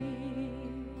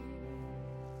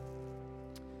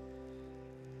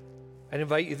I'd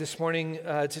invite you this morning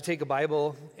to take a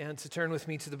Bible and to turn with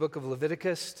me to the book of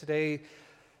Leviticus. Today,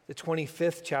 the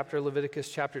 25th chapter,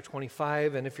 Leviticus chapter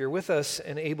 25. And if you're with us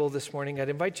and able this morning, I'd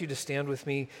invite you to stand with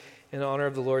me in honor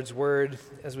of the Lord's word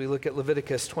as we look at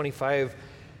Leviticus 25,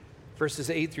 verses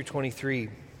 8 through 23.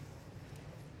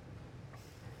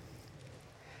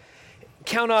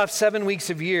 Count off 7 weeks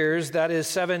of years, that is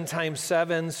 7 times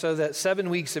 7, so that 7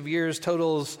 weeks of years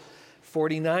totals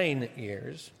 49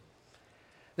 years.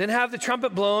 Then have the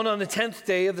trumpet blown on the 10th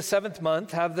day of the 7th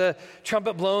month. Have the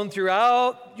trumpet blown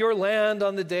throughout your land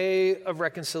on the day of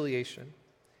reconciliation.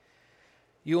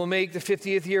 You will make the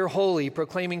 50th year holy,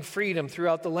 proclaiming freedom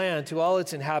throughout the land to all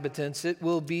its inhabitants. It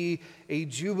will be a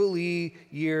jubilee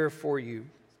year for you.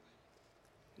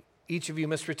 Each of you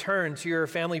must return to your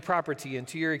family property and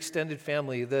to your extended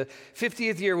family. The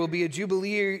 50th year will be a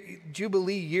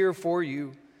jubilee year for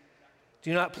you.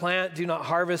 Do not plant, do not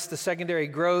harvest the secondary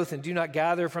growth, and do not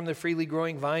gather from the freely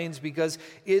growing vines, because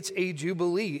it's a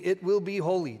jubilee. It will be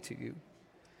holy to you.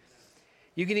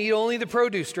 You can eat only the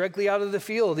produce directly out of the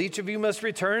field. Each of you must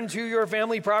return to your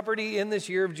family property in this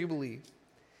year of jubilee.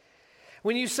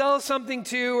 When you sell something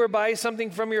to or buy something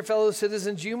from your fellow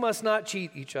citizens, you must not cheat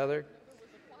each other.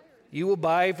 You will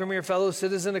buy from your fellow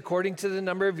citizen according to the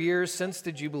number of years since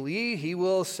the Jubilee. He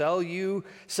will sell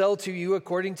to you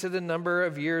according to the number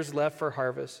of years left for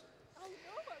harvest.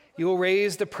 You will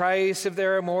raise the price if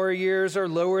there are more years, or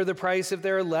lower the price if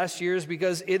there are less years,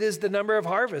 because it is the number of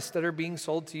harvests that are being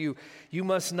sold to you. You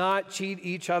must not cheat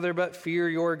each other, but fear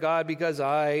your God, because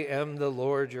I am the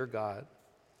Lord your God.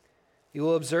 You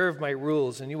will observe my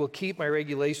rules, and you will keep my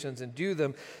regulations and do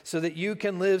them, so that you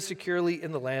can live securely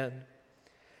in the land.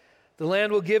 The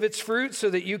land will give its fruit so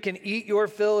that you can eat your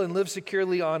fill and live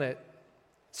securely on it.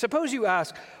 Suppose you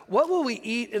ask, what will we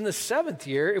eat in the 7th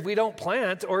year if we don't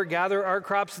plant or gather our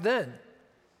crops then?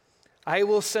 I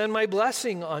will send my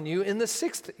blessing on you in the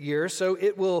 6th year, so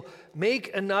it will make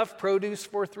enough produce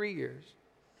for 3 years.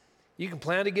 You can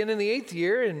plant again in the 8th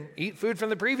year and eat food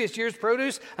from the previous year's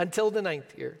produce until the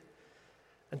 9th year.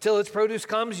 Until its produce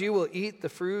comes, you will eat the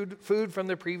food from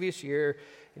the previous year.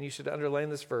 And you should underline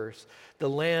this verse. The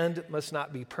land must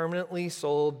not be permanently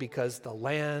sold, because the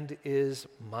land is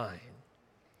mine.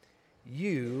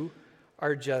 You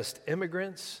are just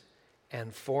immigrants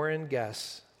and foreign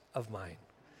guests of mine.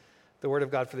 The word of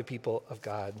God for the people of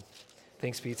God.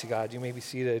 Thanks be to God. You may be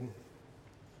seated.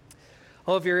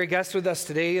 Well, if you're a guest with us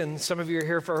today, and some of you are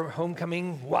here for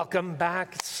homecoming, welcome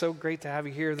back. It's so great to have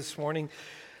you here this morning.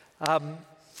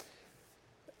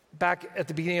 Back at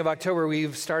the beginning of October,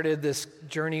 we've started this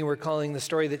journey we're calling The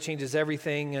Story That Changes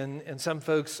Everything, and some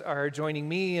folks are joining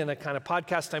me in a kind of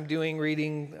podcast I'm doing,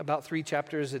 reading about 3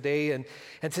 chapters a day, and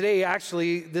today,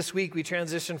 actually, this week, we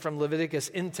transitioned from Leviticus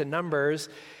into Numbers,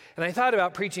 and I thought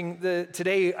about preaching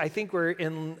today. I think we're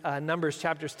in Numbers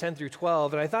chapters 10 through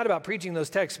 12, and I thought about preaching those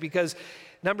texts because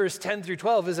Numbers 10 through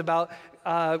 12 is about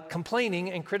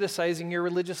complaining and criticizing your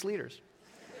religious leaders.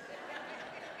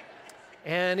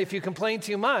 And if you complain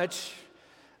too much,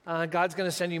 God's going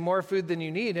to send you more food than you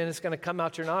need, and it's going to come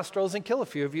out your nostrils and kill a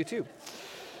few of you too.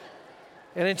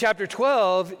 And in chapter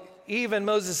 12, even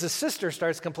Moses' sister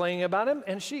starts complaining about him,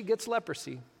 and she gets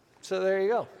leprosy. So there you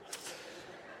go.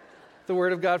 The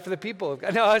word of God for the people of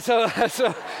God. No,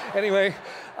 so anyway.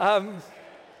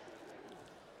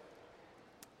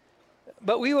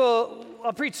 But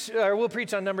we'll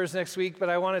preach on Numbers next week, but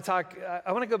I want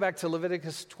to go back to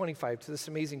Leviticus 25, to this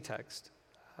amazing text.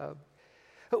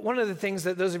 But one of the things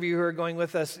that those of you who are going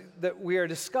with us that we are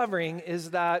discovering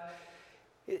is that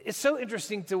it's so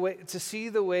interesting to see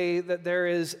the way that there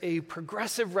is a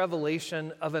progressive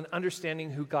revelation of an understanding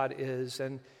who God is.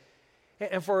 And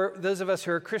for those of us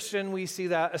who are Christian, we see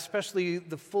that especially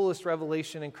the fullest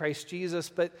revelation in Christ Jesus,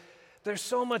 but there's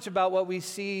so much about what we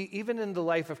see, even in the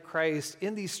life of Christ,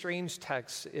 in these strange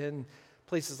texts in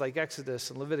places like Exodus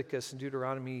and Leviticus and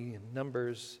Deuteronomy and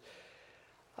Numbers.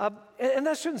 And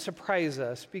that shouldn't surprise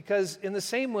us, because in the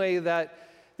same way that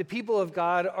the people of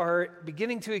God are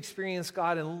beginning to experience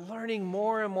God and learning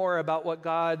more and more about what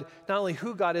God, not only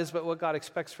who God is, but what God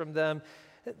expects from them,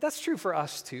 that's true for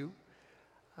us too.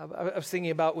 I was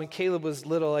thinking about when Caleb was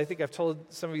little. I think I've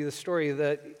told some of you the story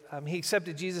that he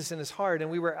accepted Jesus in his heart, and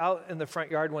we were out in the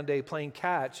front yard one day playing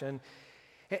catch, and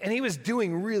he was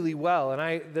doing really well.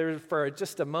 And for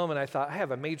just a moment, I thought, I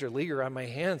have a major leaguer on my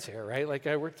hands here, right? Like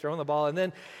we're throwing the ball, and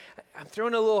then I'm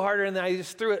throwing it a little harder, and then I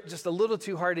just threw it just a little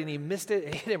too hard, and he missed it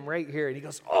and hit him right here. And he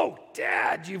goes, "Oh,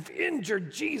 Dad, you've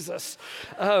injured Jesus."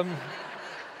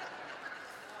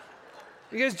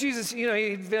 Because Jesus,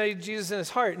 he valued Jesus in his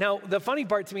heart. Now, the funny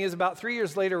part to me is about 3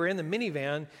 years later, we're in the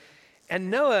minivan, And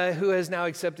Noah, who has now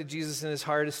accepted Jesus in his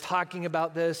heart, is talking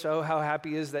about this. Oh, how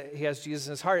happy he is that he has Jesus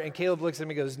in his heart. And Caleb looks at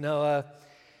him and goes, Noah,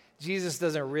 Jesus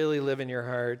doesn't really live in your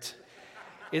heart.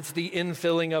 It's the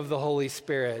infilling of the Holy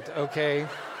Spirit, okay?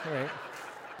 All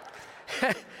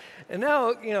right. And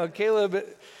now, Caleb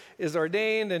is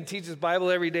ordained and teaches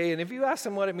Bible every day. And if you ask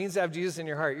him what it means to have Jesus in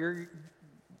your heart,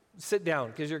 sit down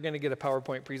because you're going to get a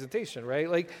PowerPoint presentation, right?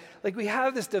 Like we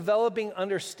have this developing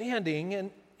understanding,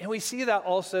 and we see that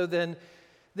also then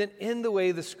in the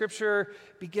way the Scripture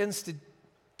begins to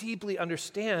deeply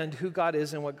understand who God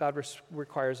is and what God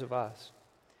requires of us.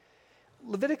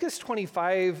 Leviticus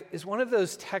 25 is one of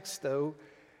those texts, though,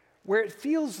 where it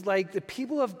feels like the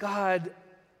people of God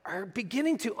are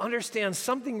beginning to understand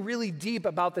something really deep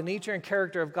about the nature and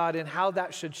character of God and how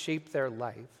that should shape their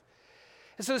life.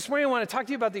 And so this morning I want to talk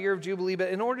to you about the year of Jubilee, but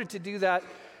in order to do that,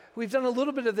 we've done a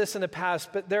little bit of this in the past,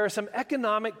 but there are some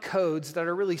economic codes that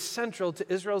are really central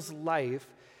to Israel's life.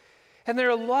 And there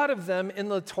are a lot of them in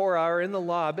the Torah or in the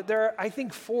law, but there are, I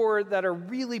think, 4 that are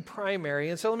really primary.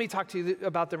 And so let me talk to you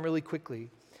about them really quickly.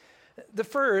 The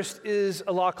first is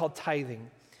a law called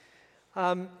tithing.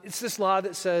 It's this law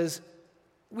that says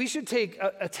we should take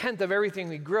a tenth of everything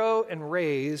we grow and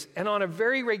raise, and on a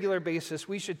very regular basis,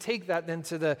 we should take that then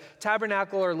to the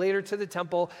tabernacle or later to the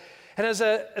temple, and as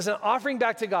an offering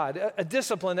back to God, a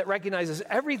discipline that recognizes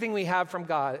everything we have from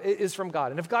God is from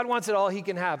God. And if God wants it all, he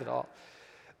can have it all.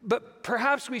 But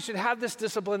perhaps we should have this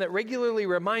discipline that regularly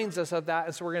reminds us of that.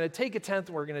 And so we're going to take a tenth,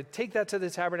 and we're going to take that to the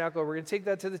tabernacle, we're going to take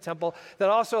that to the temple. That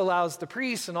also allows the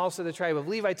priests and also the tribe of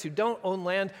Levites who don't own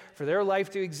land for their life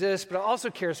to exist, but it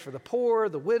also cares for the poor,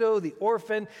 the widow, the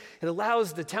orphan. It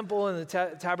allows the temple and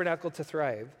the tabernacle to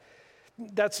thrive.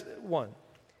 That's one.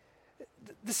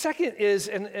 The second is,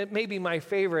 and it may be my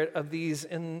favorite of these,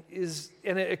 and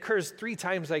it occurs 3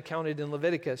 times I counted in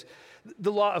Leviticus,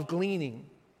 the law of gleaning,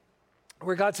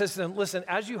 where God says to them, listen,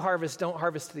 as you harvest, don't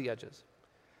harvest to the edges.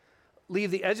 Leave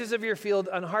the edges of your field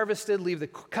unharvested,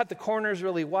 cut the corners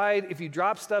really wide. If you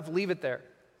drop stuff, leave it there.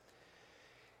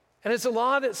 And it's a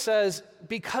law that says,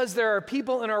 because there are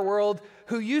people in our world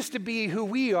who used to be who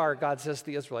we are, God says to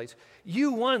the Israelites,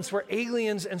 you once were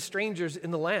aliens and strangers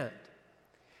in the land,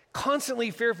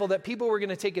 constantly fearful that people were going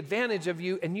to take advantage of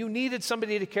you, and you needed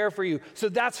somebody to care for you. So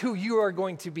that's who you are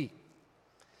going to be.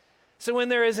 So when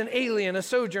there is an alien, a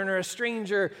sojourner, a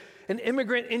stranger, an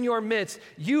immigrant in your midst,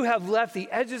 you have left the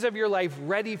edges of your life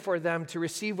ready for them to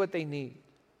receive what they need.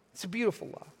 It's a beautiful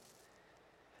law.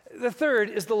 The third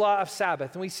is the law of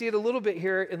Sabbath, and we see it a little bit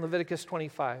here in Leviticus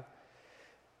 25.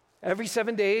 Every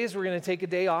 7 days, we're going to take a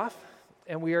day off,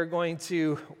 and we are going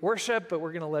to worship, but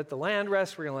we're going to let the land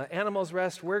rest, we're going to let animals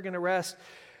rest, we're going to rest,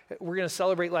 we're going to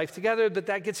celebrate life together, but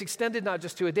that gets extended not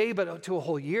just to a day, but to a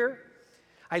whole year.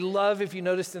 I love, if you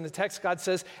noticed in the text, God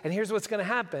says, and here's what's going to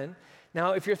happen.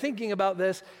 Now, if you're thinking about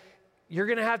this, you're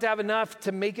going to have enough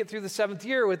to make it through the 7th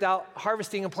year without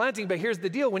harvesting and planting. But here's the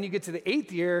deal. When you get to the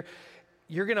 8th year,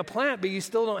 you're going to plant, but you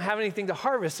still don't have anything to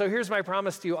harvest. So here's my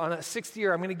promise to you. On a 6th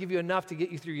year, I'm going to give you enough to get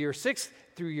you through year 6,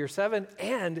 through year 7,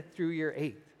 and through year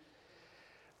 8.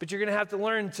 But you're going to have to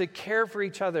learn to care for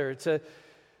each other, to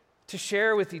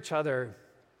share with each other.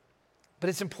 But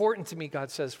it's important to me,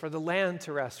 God says, for the land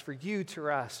to rest, for you to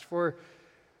rest, for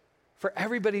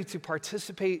everybody to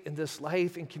participate in this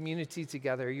life and community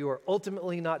together. You are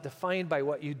ultimately not defined by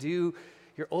what you do.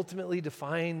 You're ultimately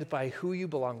defined by who you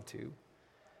belong to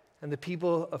and the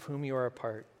people of whom you are a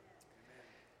part.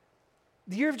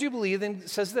 The year of Jubilee then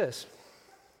says this,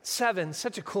 7,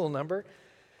 such a cool number.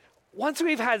 Once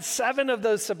we've had 7 of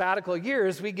those sabbatical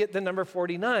years, we get the number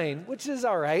 49, which is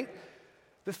all right.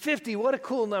 But 50, what a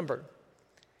cool number.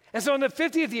 And so in the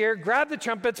 50th year, grab the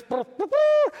trumpets,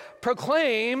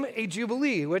 proclaim a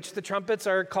jubilee, which the trumpets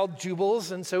are called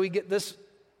jubils, and so we get this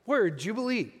word,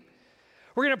 jubilee.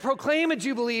 We're going to proclaim a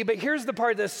jubilee, but here's the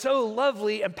part that's so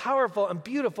lovely and powerful and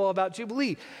beautiful about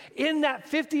jubilee. In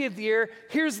that 50th year,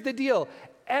 here's the deal.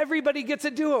 Everybody gets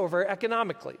a do-over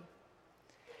economically.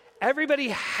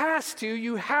 Everybody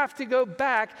you have to go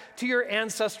back to your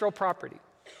ancestral property.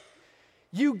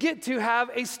 You get to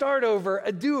have a start-over,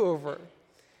 a do-over.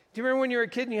 Do you remember when you were a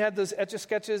kid and you had those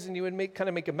Etch-a-Sketches and you would make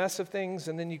a mess of things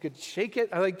and then you could shake it?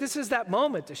 This is that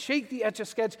moment to shake the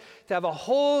Etch-a-Sketch, to have a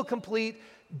whole complete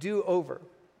do-over.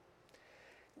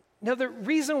 Now, the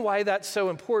reason why that's so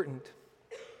important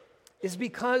is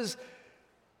because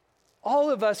all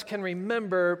of us can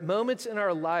remember moments in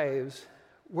our lives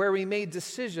where we made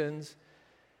decisions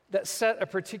that set a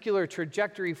particular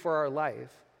trajectory for our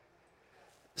life.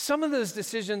 Some of those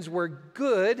decisions were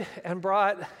good and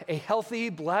brought a healthy,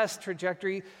 blessed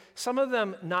trajectory. Some of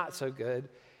them not so good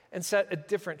and set a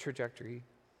different trajectory.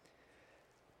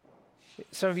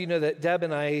 Some of you know that Deb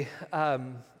and I,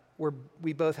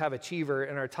 we both have achiever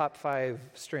in our top 5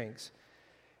 strengths,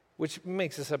 which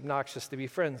makes us obnoxious to be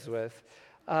friends with.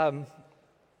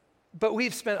 But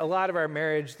we've spent a lot of our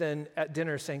marriage then at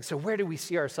dinner saying, so where do we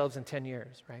see ourselves in 10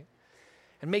 years, right?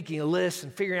 And making a list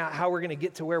and figuring out how we're going to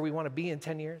get to where we want to be in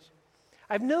 10 years.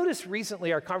 I've noticed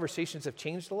recently our conversations have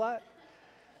changed a lot.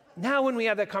 Now when we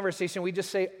have that conversation, we just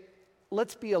say,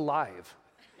 let's be alive,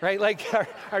 right? Like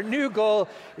our new goal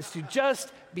is to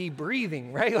just be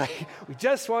breathing, right? Like we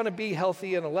just want to be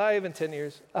healthy and alive in 10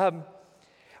 years.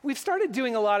 We've started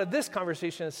doing a lot of this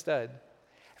conversation instead.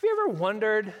 Have you ever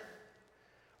wondered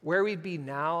where we'd be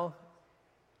now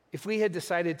if we had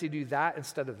decided to do that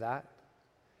instead of that?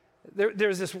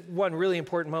 There's this one really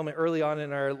important moment early on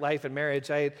in our life and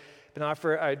marriage.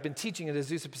 I'd been teaching at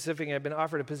Azusa Pacific, and I'd been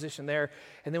offered a position there.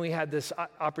 And then we had this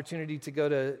opportunity to go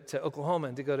to Oklahoma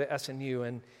and to go to SNU.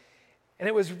 And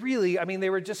it was really,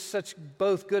 they were just such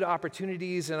both good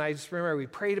opportunities. And I just remember we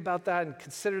prayed about that and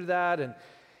considered that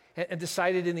and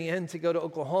decided in the end to go to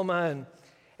Oklahoma.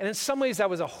 And in some ways that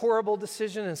was a horrible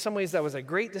decision. In some ways that was a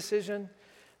great decision.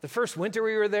 The first winter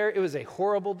we were there, it was a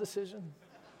horrible decision.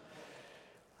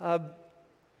 And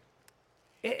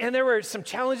there were some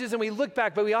challenges, and we look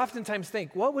back, but we oftentimes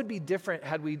think, what would be different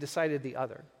had we decided the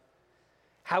other?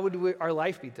 How would our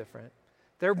life be different?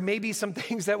 There may be some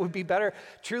things that would be better.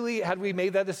 Truly, had we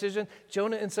made that decision,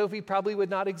 Jonah and Sophie probably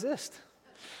would not exist.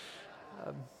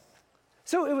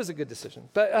 So it was a good decision.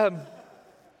 But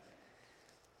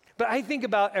I think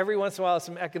about every once in a while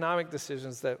some economic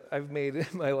decisions that I've made in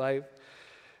my life.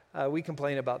 We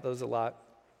complain about those a lot.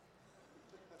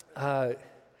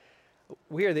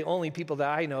 We are the only people that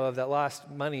I know of that lost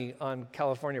money on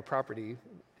California property.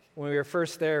 When we were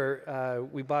first there,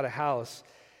 we bought a house.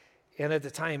 And at the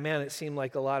time, man, it seemed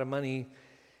like a lot of money.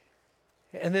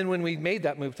 And then when we made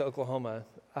that move to Oklahoma,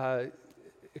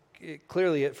 it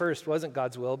clearly at first wasn't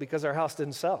God's will because our house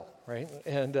didn't sell, right?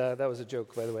 And that was a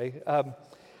joke, by the way.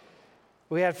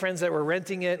 We had friends that were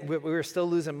renting it. We were still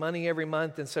losing money every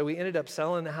month. And so we ended up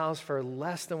selling the house for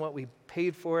less than what we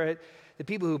paid for it. The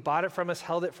people who bought it from us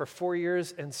held it for 4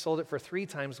 years and sold it for 3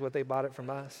 times what they bought it from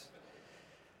us.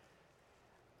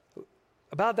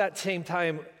 About that same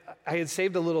time, I had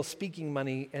saved a little speaking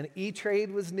money, and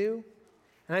E-Trade was new.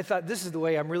 And I thought, this is the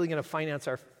way I'm really going to finance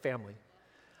our family.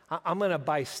 I'm going to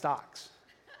buy stocks.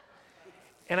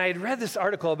 And I had read this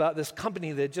article about this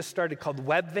company that just started called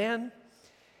Webvan.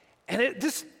 And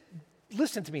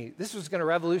listen to me, this was going to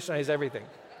revolutionize everything.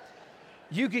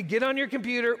 You could get on your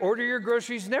computer, order your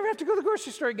groceries, never have to go to the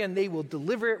grocery store again. They will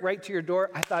deliver it right to your door.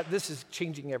 I thought, this is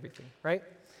changing everything, right?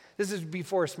 This is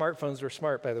before smartphones were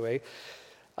smart, by the way.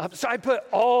 So I put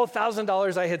all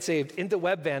 $1,000 I had saved into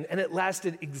Webvan, and it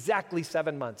lasted exactly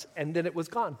 7 months, and then it was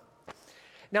gone.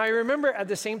 Now, I remember at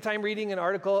the same time reading an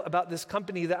article about this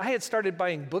company that I had started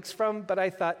buying books from, but I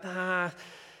thought,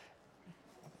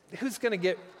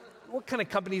 what kind of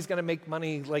company is going to make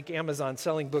money like Amazon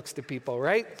selling books to people,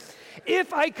 right?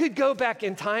 If I could go back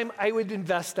in time, I would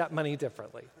invest that money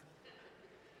differently.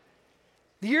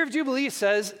 The year of Jubilee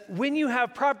says, when you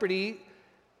have property,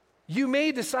 you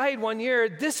may decide one year,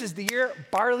 this is the year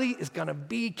barley is going to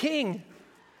be king.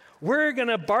 We're going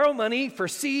to borrow money for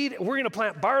seed. We're going to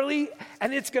plant barley,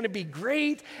 and it's going to be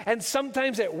great. And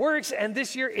sometimes it works, and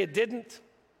this year it didn't.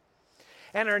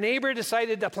 And our neighbor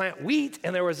decided to plant wheat,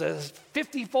 and there was a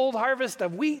 50-fold harvest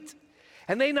of wheat.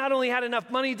 And they not only had enough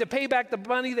money to pay back the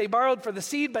money they borrowed for the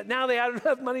seed, but now they had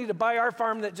enough money to buy our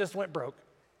farm that just went broke.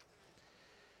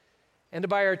 And to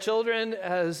buy our children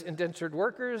as indentured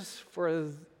workers for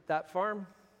that farm.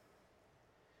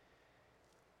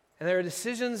 And there are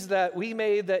decisions that we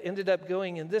made that ended up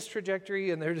going in this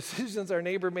trajectory, and there are decisions our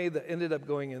neighbor made that ended up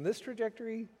going in this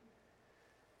trajectory.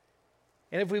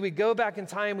 And if we would go back in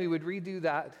time, we would redo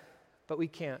that, but we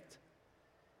can't.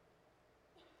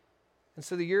 And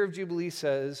so the year of Jubilee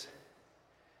says,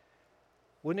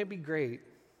 wouldn't it be great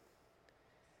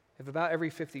if about every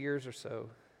 50 years or so,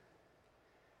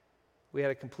 we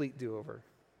had a complete do-over?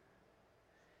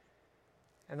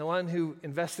 And the one who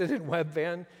invested in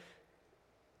Webvan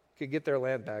could get their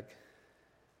land back.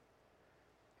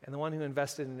 And the one who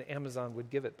invested in Amazon would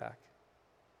give it back.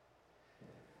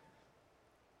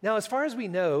 Now, as far as we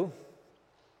know,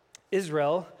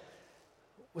 Israel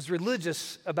was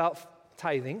religious about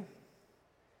tithing,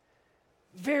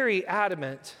 very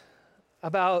adamant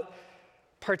about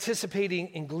participating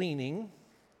in gleaning,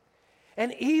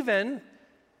 and even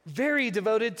very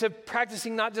devoted to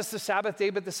practicing not just the Sabbath day,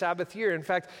 but the Sabbath year. In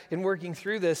fact, in working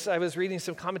through this, I was reading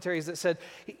some commentaries that said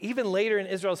even later in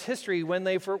Israel's history, when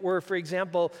they were, for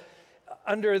example,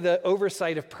 under the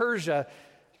oversight of Persia,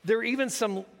 there were even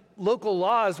some local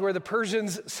laws where the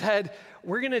Persians said,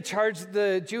 we're going to charge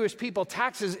the Jewish people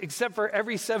taxes, except for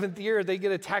every 7th year they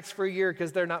get a tax-free year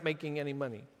because they're not making any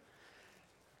money.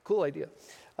 Cool idea.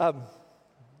 I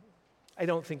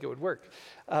don't think it would work.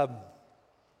 But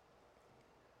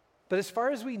as far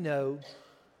as we know,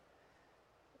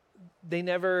 they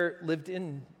never lived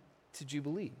into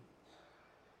Jubilee.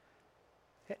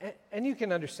 And you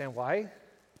can understand why.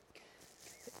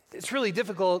 It's really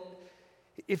difficult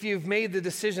if you've made the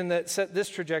decision that set this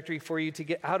trajectory for you to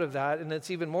get out of that, and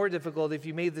it's even more difficult if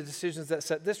you made the decisions that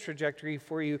set this trajectory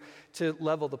for you to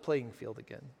level the playing field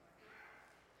again.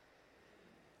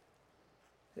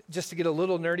 Just to get a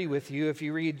little nerdy with you, if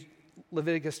you read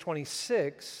Leviticus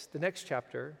 26, the next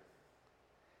chapter,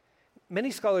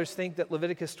 many scholars think that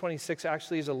Leviticus 26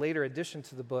 actually is a later addition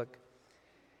to the book.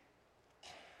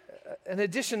 An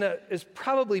addition that is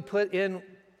probably put in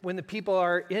when the people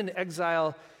are in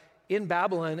exile in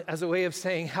Babylon as a way of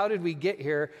saying, how did we get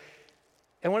here?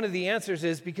 And one of the answers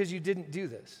is because you didn't do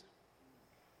this.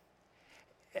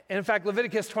 And in fact,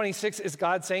 Leviticus 26 is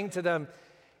God saying to them,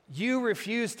 you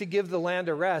refused to give the land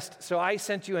a rest, so I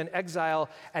sent you in exile,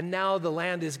 and now the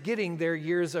land is getting their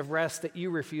years of rest that you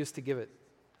refused to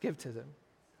give to them.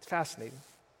 It's fascinating.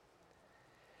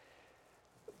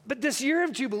 But this year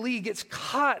of Jubilee gets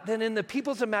caught then in the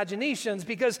people's imaginations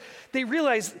because they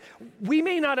realize we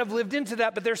may not have lived into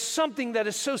that, but there's something that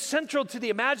is so central to the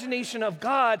imagination of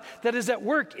God that is at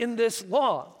work in this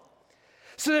law.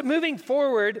 So that moving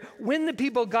forward, when the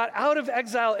people got out of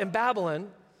exile in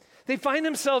Babylon, they find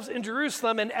themselves in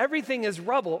Jerusalem and everything is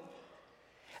rubble.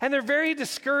 And they're very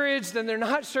discouraged and they're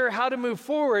not sure how to move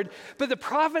forward. But the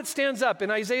prophet stands up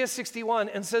in Isaiah 61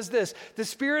 and says this, the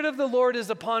Spirit of the Lord is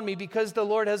upon me because the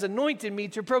Lord has anointed me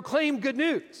to proclaim good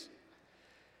news,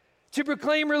 to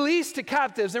proclaim release to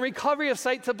captives and recovery of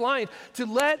sight to blind, to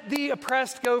let the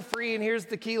oppressed go free. And here's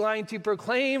the key line, to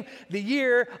proclaim the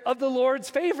year of the Lord's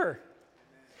favor.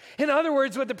 In other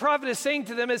words, what the prophet is saying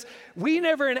to them is, we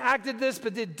never enacted this,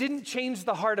 but it didn't change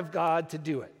the heart of God to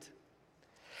do it.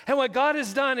 And what God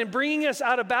has done in bringing us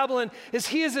out of Babylon is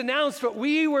he has announced what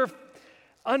we were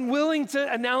unwilling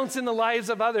to announce in the lives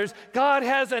of others. God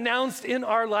has announced in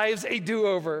our lives a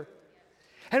do-over.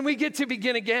 And we get to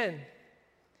begin again.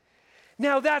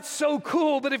 Now that's so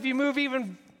cool, but if you move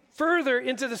even further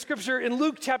into the scripture in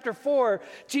Luke chapter 4,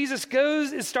 Jesus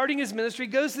is starting his ministry,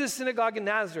 goes to the synagogue in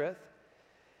Nazareth.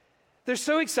 They're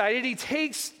so excited, he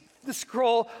takes the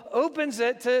scroll, opens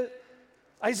it to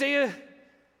Isaiah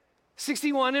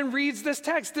 61 and reads this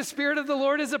text, the Spirit of the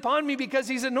Lord is upon me because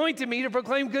he's anointed me to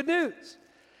proclaim good news.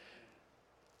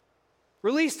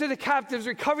 Release to the captives,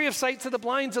 recovery of sight to the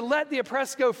blind, to let the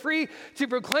oppressed go free, to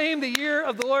proclaim the year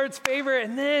of the Lord's favor.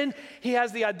 And then he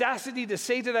has the audacity to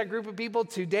say to that group of people,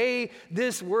 today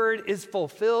this word is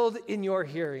fulfilled in your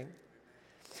hearing.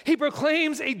 He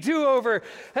proclaims a do-over.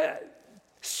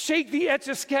 Shake the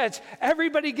Etch-a-Sketch.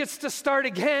 Everybody gets to start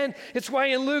again. It's why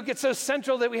in Luke it's so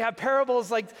central that we have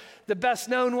parables like the best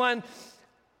known one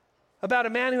about a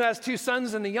man who has 2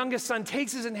 sons and the youngest son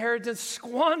takes his inheritance,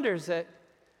 squanders it,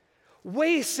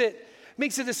 wastes it,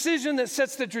 makes a decision that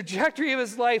sets the trajectory of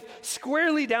his life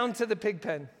squarely down to the pig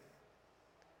pen.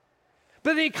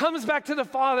 But then he comes back to the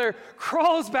father,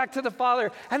 crawls back to the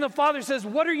father, and the father says,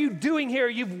 what are you doing here?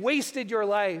 You've wasted your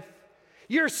life.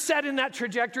 You're set in that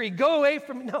trajectory. Go away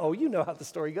from... No, you know how the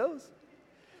story goes.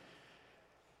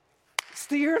 It's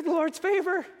the year of the Lord's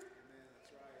favor.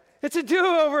 It's a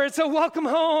do-over. It's a welcome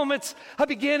home. It's a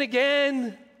begin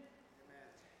again.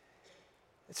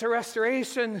 It's a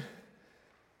restoration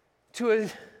to a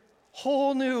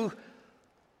whole new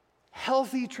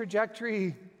healthy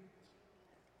trajectory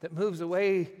that moves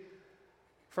away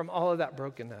from all of that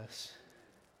brokenness.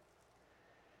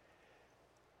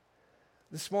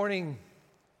 This morning,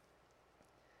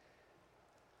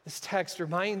 this text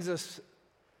reminds us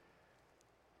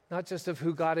not just of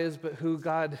who God is, but who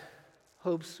God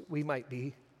hopes we might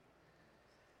be.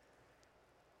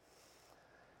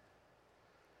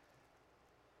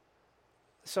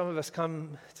 Some of us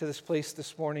come to this place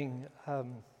this morning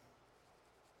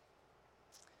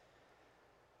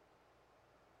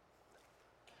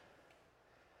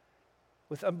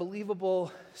with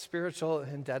unbelievable spiritual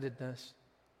indebtedness.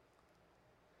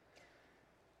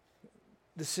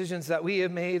 Decisions that we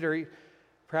have made, or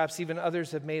perhaps even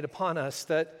others have made upon us,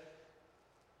 that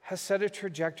has set a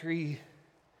trajectory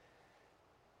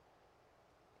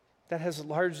that has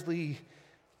largely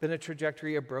been a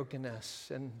trajectory of brokenness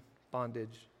and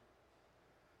bondage.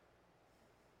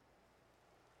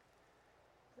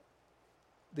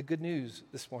 The good news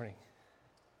this morning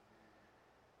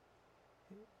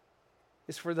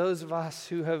is for those of us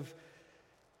who have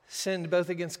sinned both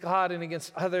against God and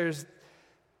against others,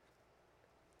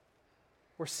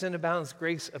 where sin abounds,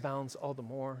 grace abounds all the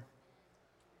more.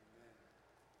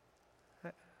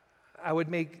 I would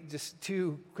make just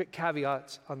two quick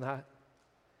caveats on that.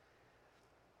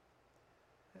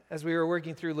 As we were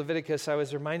working through Leviticus, I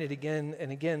was reminded again and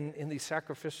again in these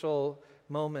sacrificial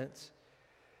moments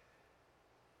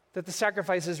that the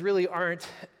sacrifices really aren't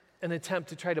an attempt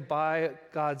to try to buy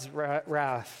God's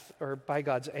wrath or buy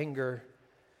God's anger.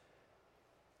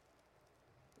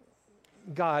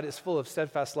 God is full of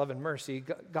steadfast love and mercy.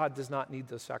 God does not need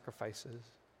those sacrifices.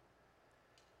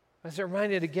 I was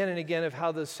reminded again and again of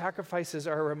how those sacrifices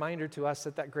are a reminder to us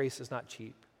that grace is not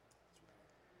cheap.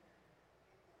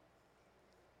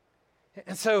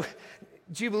 And so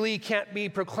Jubilee can't be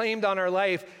proclaimed on our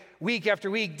life week after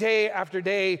week, day after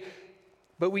day,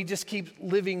 but we just keep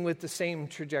living with the same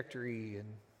trajectory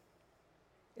and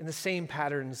in the same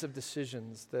patterns of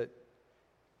decisions that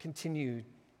continue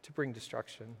to bring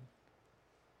destruction.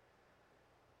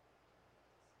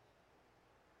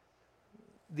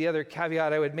 The other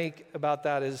caveat I would make about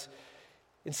that is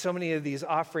in so many of these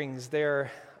offerings,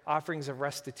 they're offerings of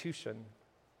restitution.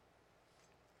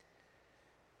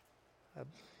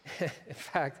 In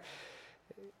fact,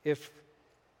 if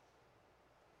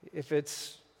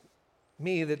it's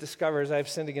me that discovers I've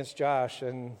sinned against Josh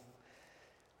and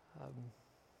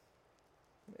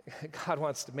God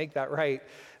wants to make that right,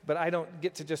 but I don't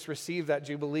get to just receive that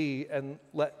Jubilee and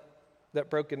let that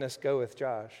brokenness go with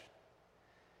Josh.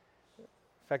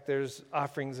 In fact, there's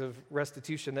offerings of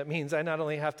restitution. That means I not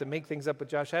only have to make things up with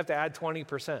Josh, I have to add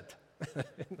 20%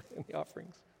 in the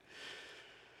offerings.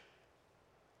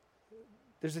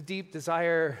 There's a deep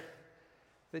desire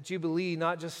that Jubilee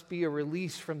not just be a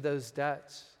release from those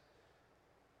debts,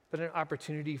 but an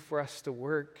opportunity for us to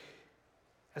work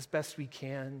as best we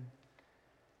can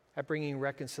at bringing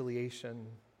reconciliation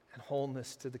and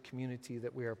wholeness to the community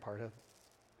that we are a part of.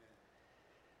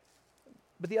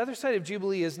 But the other side of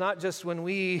Jubilee is not just when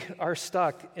we are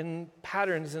stuck in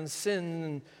patterns and sin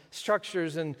and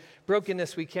structures and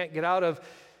brokenness we can't get out of.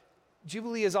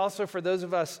 Jubilee is also for those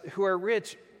of us who are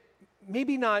rich,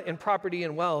 maybe not in property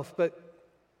and wealth, but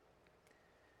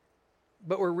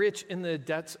we're rich in the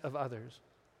debts of others.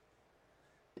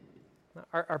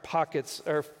 Our pockets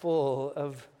are full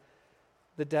of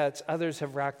the debts others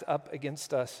have racked up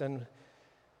against us. And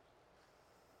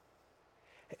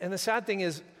the sad thing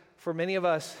is, for many of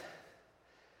us,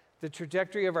 the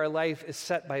trajectory of our life is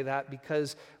set by that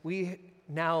because we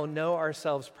now know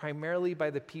ourselves primarily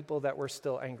by the people that we're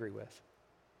still angry with.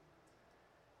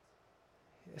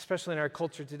 Especially in our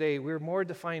culture today, we're more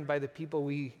defined by the people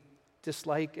we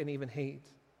dislike and even hate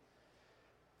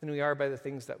than we are by the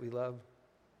things that we love.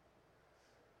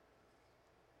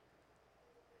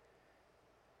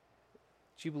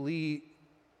 Jubilee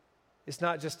is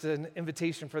not just an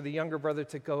invitation for the younger brother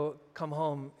to come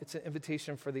home. It's an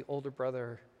invitation for the older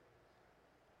brother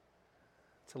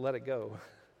to let it go.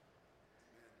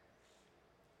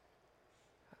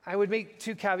 I would make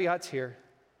two caveats here.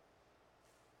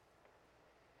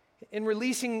 In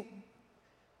releasing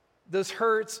those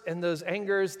hurts and those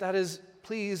angers, that is,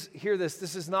 please hear this.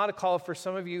 This is not a call for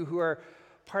some of you who are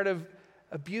part of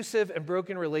abusive and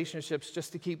broken relationships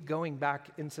just to keep going back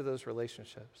into those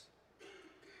relationships.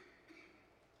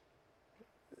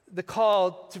 The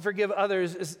call to forgive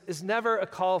others is never a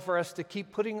call for us to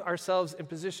keep putting ourselves in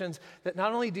positions that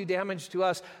not only do damage to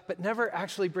us, but never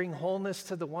actually bring wholeness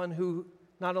to the one who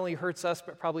not only hurts us,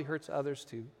 but probably hurts others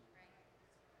too.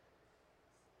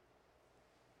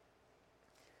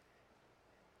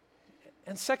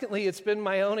 And secondly, it's been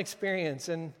my own experience,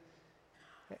 and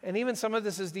even some of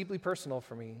this is deeply personal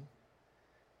for me.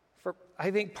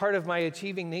 I think part of my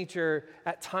achieving nature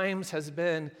at times has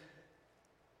been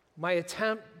my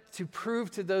attempt to prove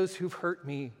to those who've hurt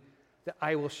me that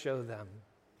I will show them.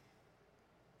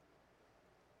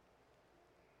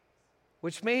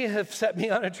 Which may have set me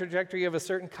on a trajectory of a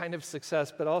certain kind of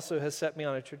success, but also has set me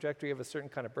on a trajectory of a certain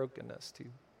kind of brokenness too.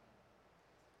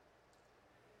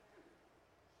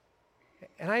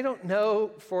 And I don't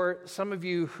know for some of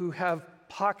you who have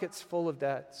pockets full of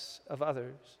debts of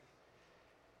others,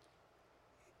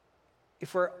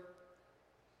 if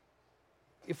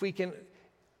we can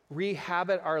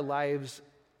rehabit our lives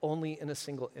only in a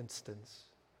single instance.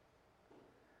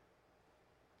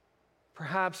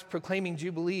 Perhaps proclaiming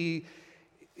Jubilee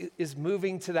is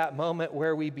moving to that moment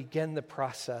where we begin the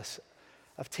process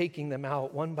of taking them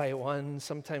out one by one,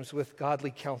 sometimes with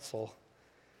godly counsel,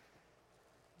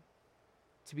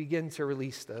 to begin to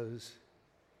release those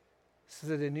so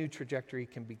that a new trajectory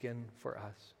can begin for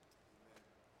us.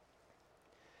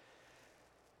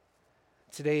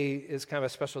 Today is kind of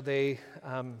a special day.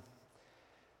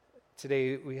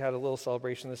 Today we had a little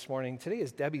celebration this morning. Today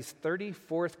is Debbie's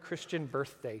 34th Christian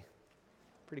birthday.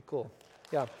 Pretty cool.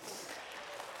 Yeah.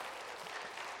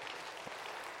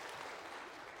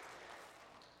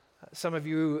 Some of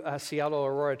you Seattle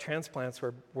Aurora transplants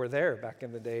were there back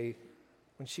in the day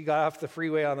when she got off the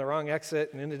freeway on the wrong exit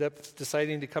and ended up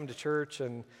deciding to come to church.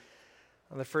 And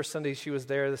on the first Sunday she was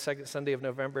there, the second Sunday of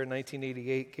November in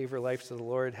 1988, gave her life to the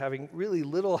Lord, having really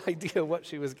little idea what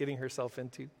she was getting herself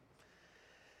into.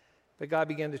 But God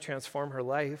began to transform her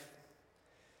life.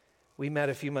 We met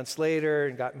a few months later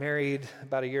and got married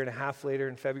about a year and a half later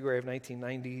in February of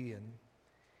 1990.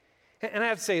 And I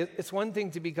have to say, it's one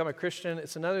thing to become a Christian.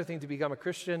 It's another thing to become a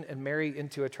Christian and marry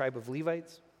into a tribe of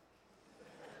Levites.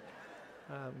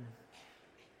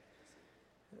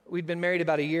 We'd been married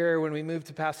about a year when we moved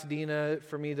to Pasadena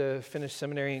for me to finish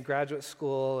seminary and graduate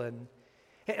school. And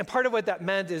part of what that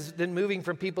meant is then moving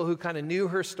from people who kind of knew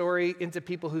her story into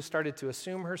people who started to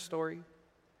assume her story.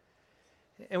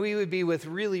 And we would be with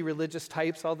really religious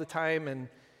types all the time. And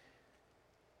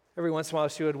every once in a while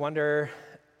she would wonder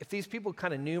if these people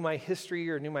kind of knew my history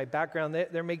or knew my background,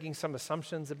 they're making some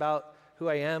assumptions about who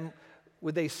I am.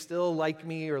 Would they still like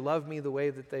me or love me the way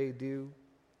that they do?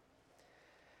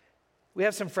 We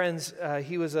have some friends.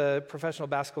 He was a professional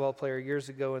basketball player years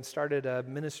ago and started a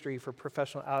ministry for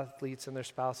professional athletes and their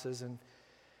spouses. And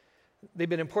they've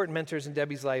been important mentors in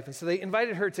Debbie's life. And so they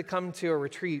invited her to come to a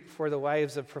retreat for the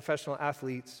wives of professional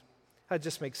athletes. That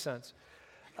just makes sense.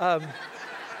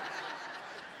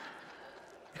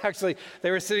 Actually,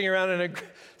 they were sitting around in a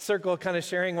circle kind of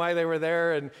sharing why they were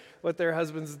there and what their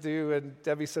husbands do. And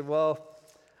Debbie said, well,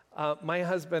 my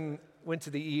husband went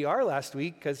to the ER last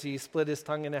week because he split his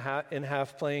tongue in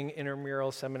half playing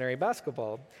intramural seminary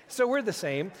basketball. So we're the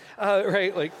same,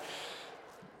 right? Like,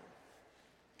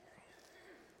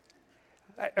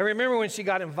 I remember when she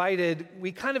got invited,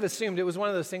 we kind of assumed, it was one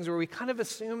of those things where we kind of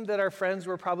assumed that our friends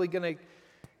were probably going to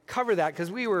cover that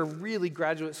because we were really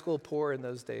graduate school poor in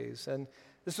those days. And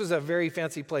this was a very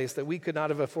fancy place that we could not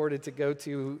have afforded to go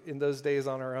to in those days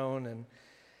on our own. And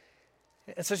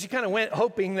so she kind of went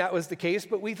hoping that was the case,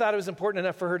 but we thought it was important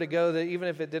enough for her to go that even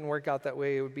if it didn't work out that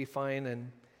way, it would be fine.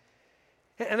 And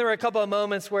there were a couple of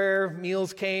moments where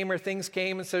meals came or things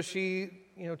came, and so she,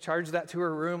 charged that to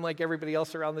her room like everybody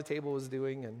else around the table was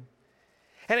doing.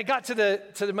 And it got to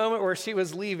the moment where she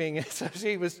was leaving, and so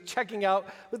she was checking out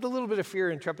with a little bit of fear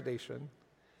and trepidation.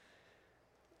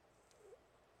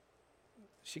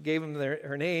 She gave them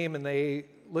her name, and they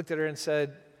looked at her and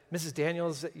said, Mrs.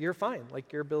 Daniels, you're fine,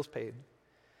 like your bill's paid.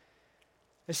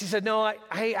 And she said, no,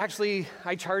 I actually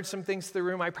charged some things to the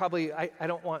room. I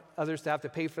don't want others to have to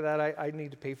pay for that. I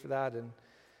need to pay for that. And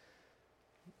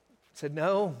said,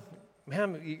 no,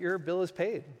 ma'am, your bill is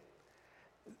paid.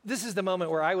 This is the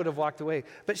moment where I would have walked away.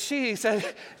 But she said,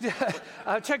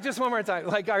 check just one more time.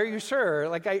 Like, are you sure?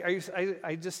 Like, I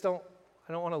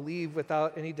don't want to leave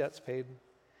without any debts paid.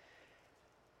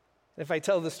 If I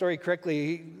tell the story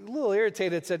correctly, a little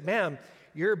irritated, said, ma'am,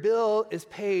 your bill is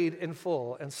paid in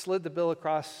full, and slid the bill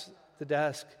across the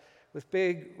desk with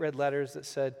big red letters that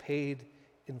said, paid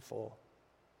in full.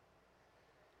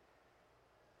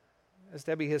 As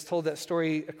Debbie has told that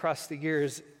story across the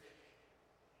years,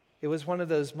 it was one of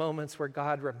those moments where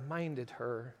God reminded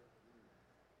her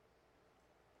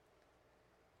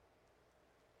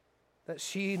that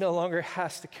she no longer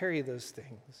has to carry those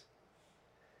things.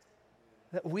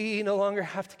 That we no longer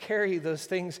have to carry those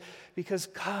things because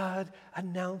God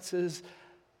announces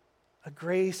a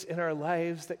grace in our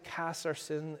lives that casts our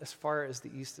sin as far as the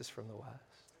east is from the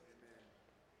west.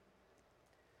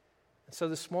 And so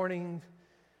this morning,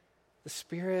 the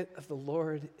Spirit of the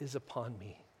Lord is upon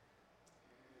me.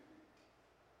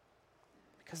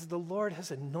 Because the Lord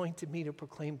has anointed me to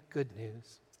proclaim good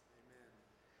news.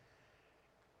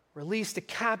 Release to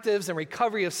captives and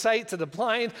recovery of sight to the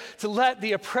blind, to let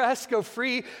the oppressed go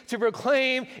free, to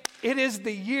proclaim it is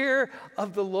the year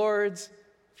of the Lord's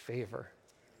favor.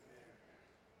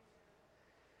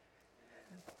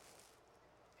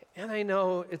 And I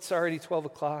know it's already 12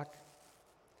 o'clock,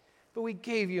 but we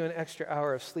gave you an extra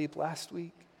hour of sleep last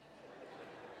week.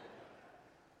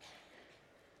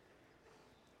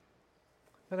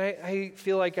 But I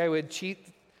feel like I would cheat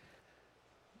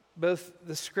both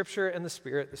the Scripture and the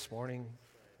Spirit this morning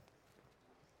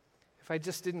if I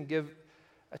just didn't give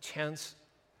a chance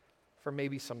for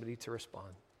maybe somebody to respond.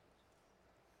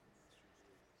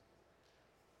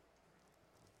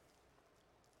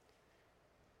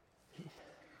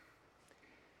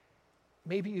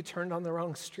 Maybe you turned on the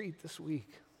wrong street this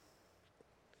week.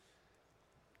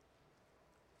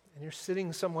 And you're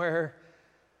sitting somewhere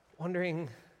wondering,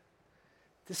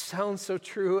 This sounds so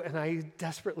true, and I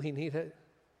desperately need it.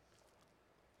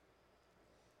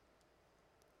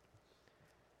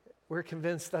 We're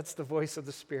convinced that's the voice of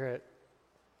the Spirit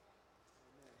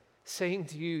saying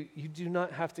to you, you do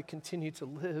not have to continue to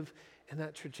live in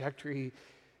that trajectory.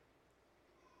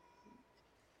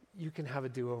 You can have a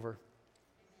do-over.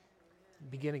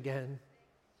 Begin again.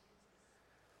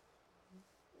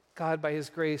 God, by His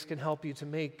grace, can help you to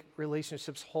make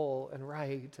relationships whole and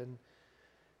right and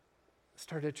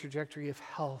start a trajectory of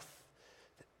health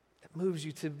that moves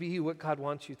you to be what God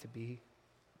wants you to be.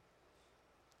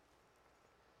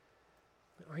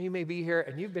 Or you may be here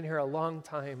and you've been here a long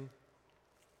time,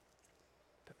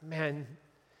 but man,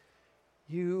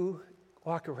 you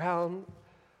walk around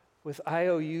with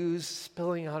IOUs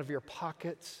spilling out of your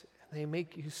pockets, and they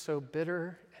make you so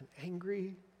bitter and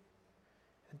angry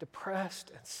and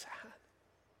depressed and sad.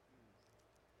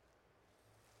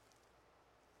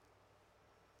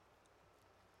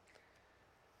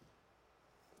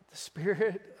 The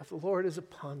Spirit of the Lord is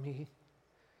upon me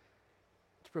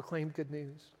to proclaim good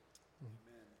news.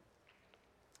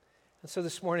 And so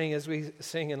this morning, as we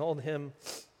sing an old hymn,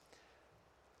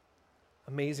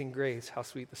 Amazing Grace, how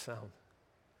sweet the sound,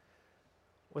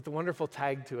 with a wonderful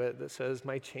tag to it that says,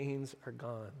 my chains are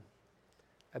gone.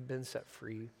 I've been set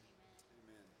free.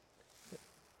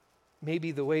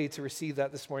 Maybe the way to receive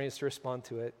that this morning is to respond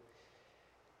to it.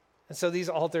 And so these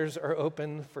altars are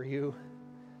open for you.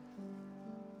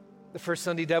 The first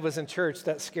Sunday Deb was in church,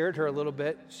 that scared her a little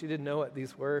bit. She didn't know what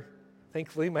these were.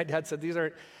 Thankfully, my dad said, these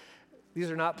are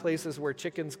not places where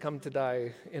chickens come to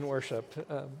die in worship.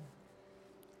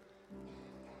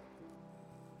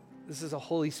 This is a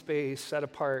holy space set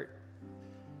apart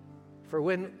for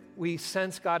when we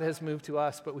sense God has moved to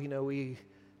us, but we know we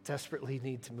desperately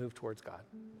need to move towards God.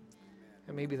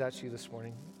 And maybe that's you this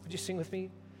morning. Would you sing with me?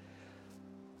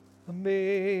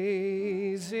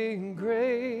 Amazing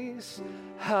grace,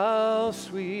 how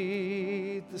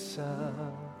sweet the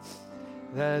sound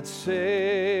that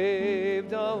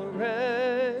saved a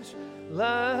wretch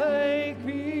like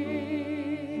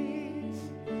me.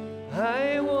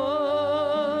 I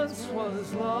once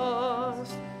was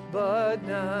lost, but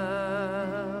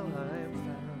now I'm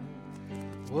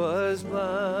found. Was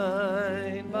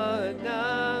blind, but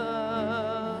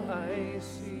now I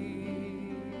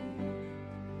see.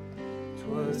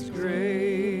 'Twas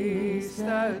grace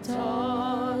that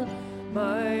taught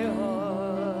my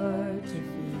heart to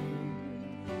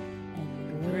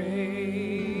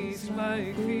grace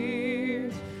my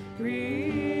fears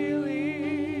relieve.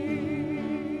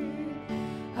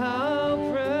 How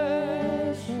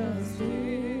precious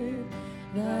did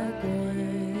that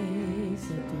grace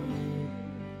appear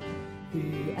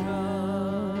the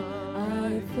hour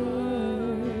I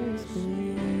first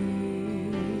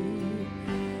believed.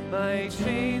 My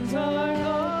chains are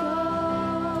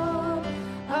gone,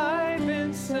 I've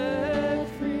been set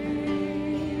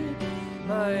free.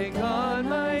 My God,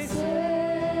 my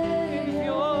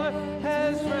Savior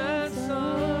has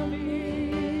ransomed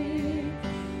me,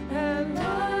 and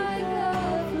like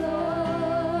a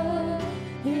flood,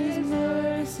 His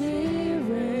mercy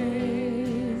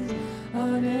reigns,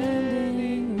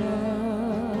 unending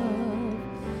love,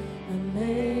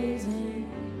 amazing.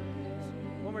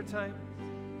 One more time.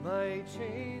 My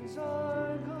chains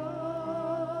are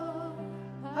gone,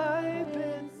 I've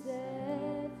been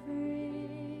set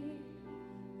free.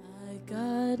 My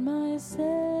God, my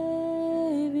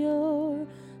Savior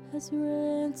has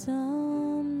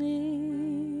ransomed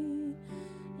me, and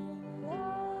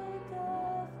like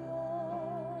a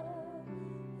flood,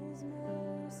 His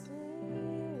mercy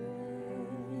reigns.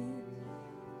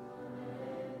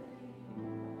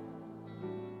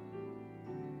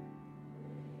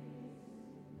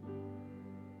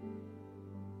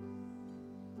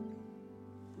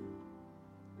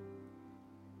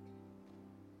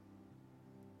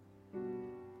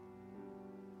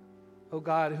 O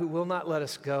God, who will not let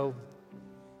us go.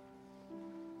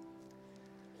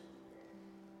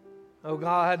 O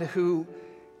God, who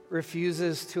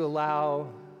refuses to allow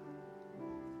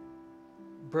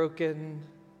broken,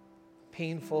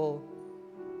 painful,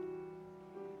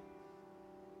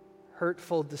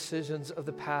 hurtful decisions of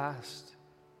the past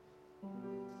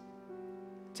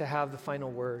to have the final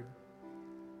word.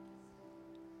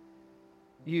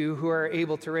 You who are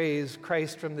able to raise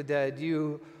Christ from the dead,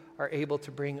 you are able to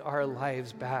bring our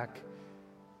lives back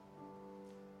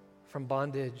from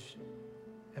bondage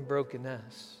and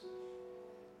brokenness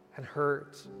and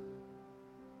hurt.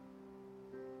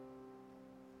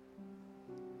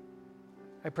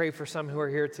 I pray for some who are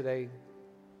here today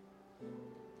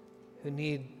who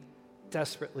need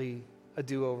desperately a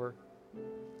do-over.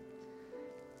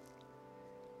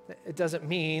 It doesn't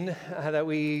mean that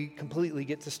we completely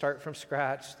get to start from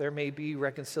scratch. There may be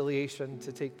reconciliation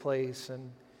to take place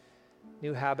and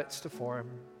new habits to form.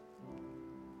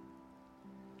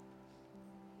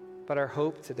 But our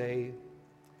hope today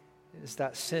is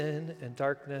that sin and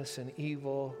darkness and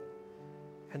evil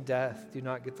and death do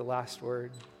not get the last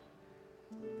word,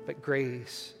 but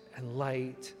grace and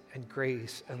light and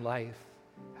grace and life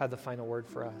have the final word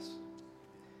for us.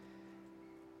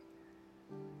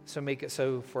 So make it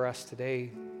so for us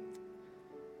today.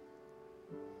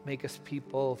 Make us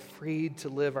people freed to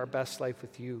live our best life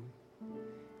with you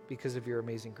because of your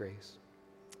amazing grace.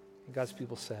 And God's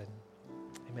people said,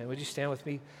 amen. Would you stand with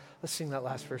me? Let's sing that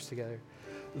last verse together.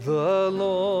 The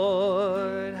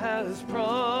Lord has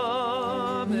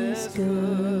promised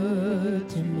good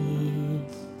to me.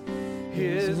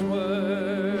 His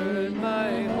word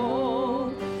my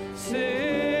home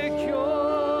secures.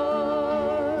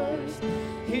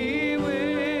 He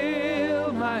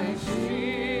will my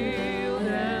shield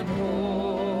and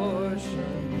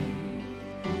portion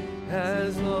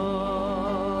as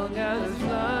long as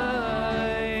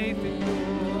life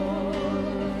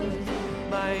endures.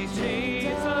 My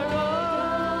chains are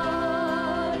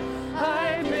gone,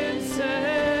 I've been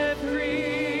set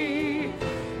free.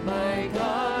 My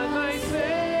God, my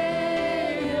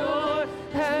Savior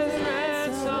has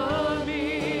ransomed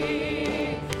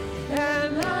me.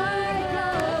 And like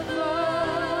a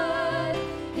flood,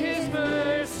 His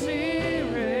mercy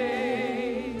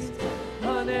raised,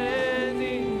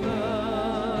 unending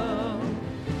love,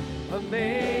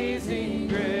 amazing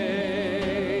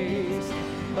grace.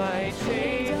 My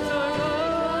chains are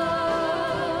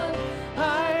gone,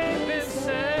 I've been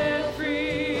set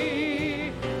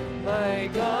free. My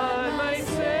God, my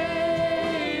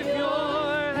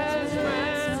Savior has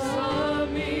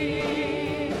ransomed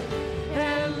me.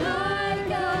 And like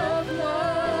a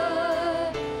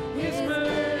flood, His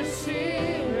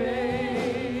mercy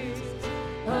raised,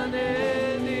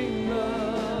 unending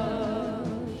love,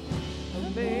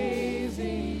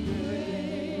 amazing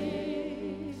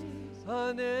grace,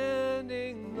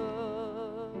 unending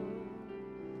love,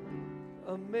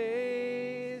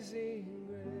 amazing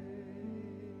grace.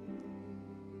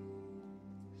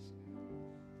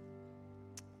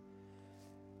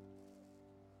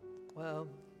 Well,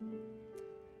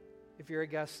 if you're a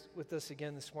guest with us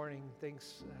again this morning,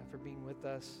 thanks for being with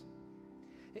us.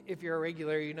 If you're a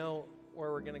regular, you know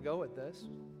where we're going to go with this.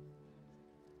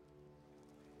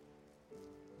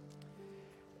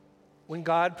 When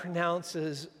God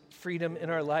pronounces freedom in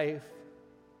our life,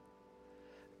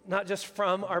 not just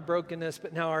from our brokenness,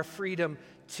 but now our freedom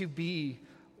to be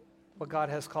what God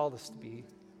has called us to be.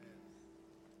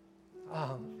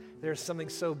 There's something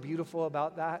so beautiful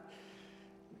about that.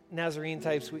 Nazarene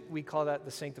types, we call that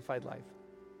the sanctified life.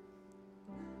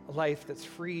 A life that's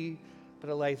free, but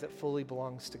a life that fully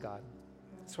belongs to God.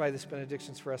 That's why this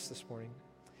benediction's for us this morning.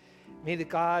 May the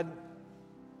God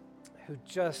who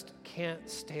just can't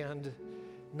stand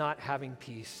not having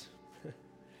peace,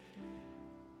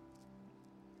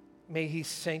 may He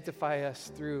sanctify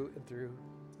us through and through.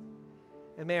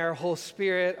 And may our whole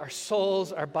spirit, our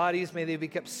souls, our bodies, may they be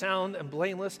kept sound and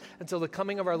blameless until the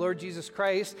coming of our Lord Jesus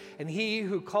Christ. And He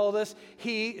who called us,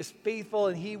 He is faithful,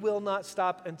 and He will not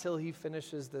stop until He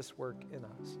finishes this work in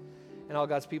us. And all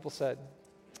God's people said,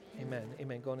 amen.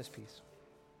 Amen. Go in His peace.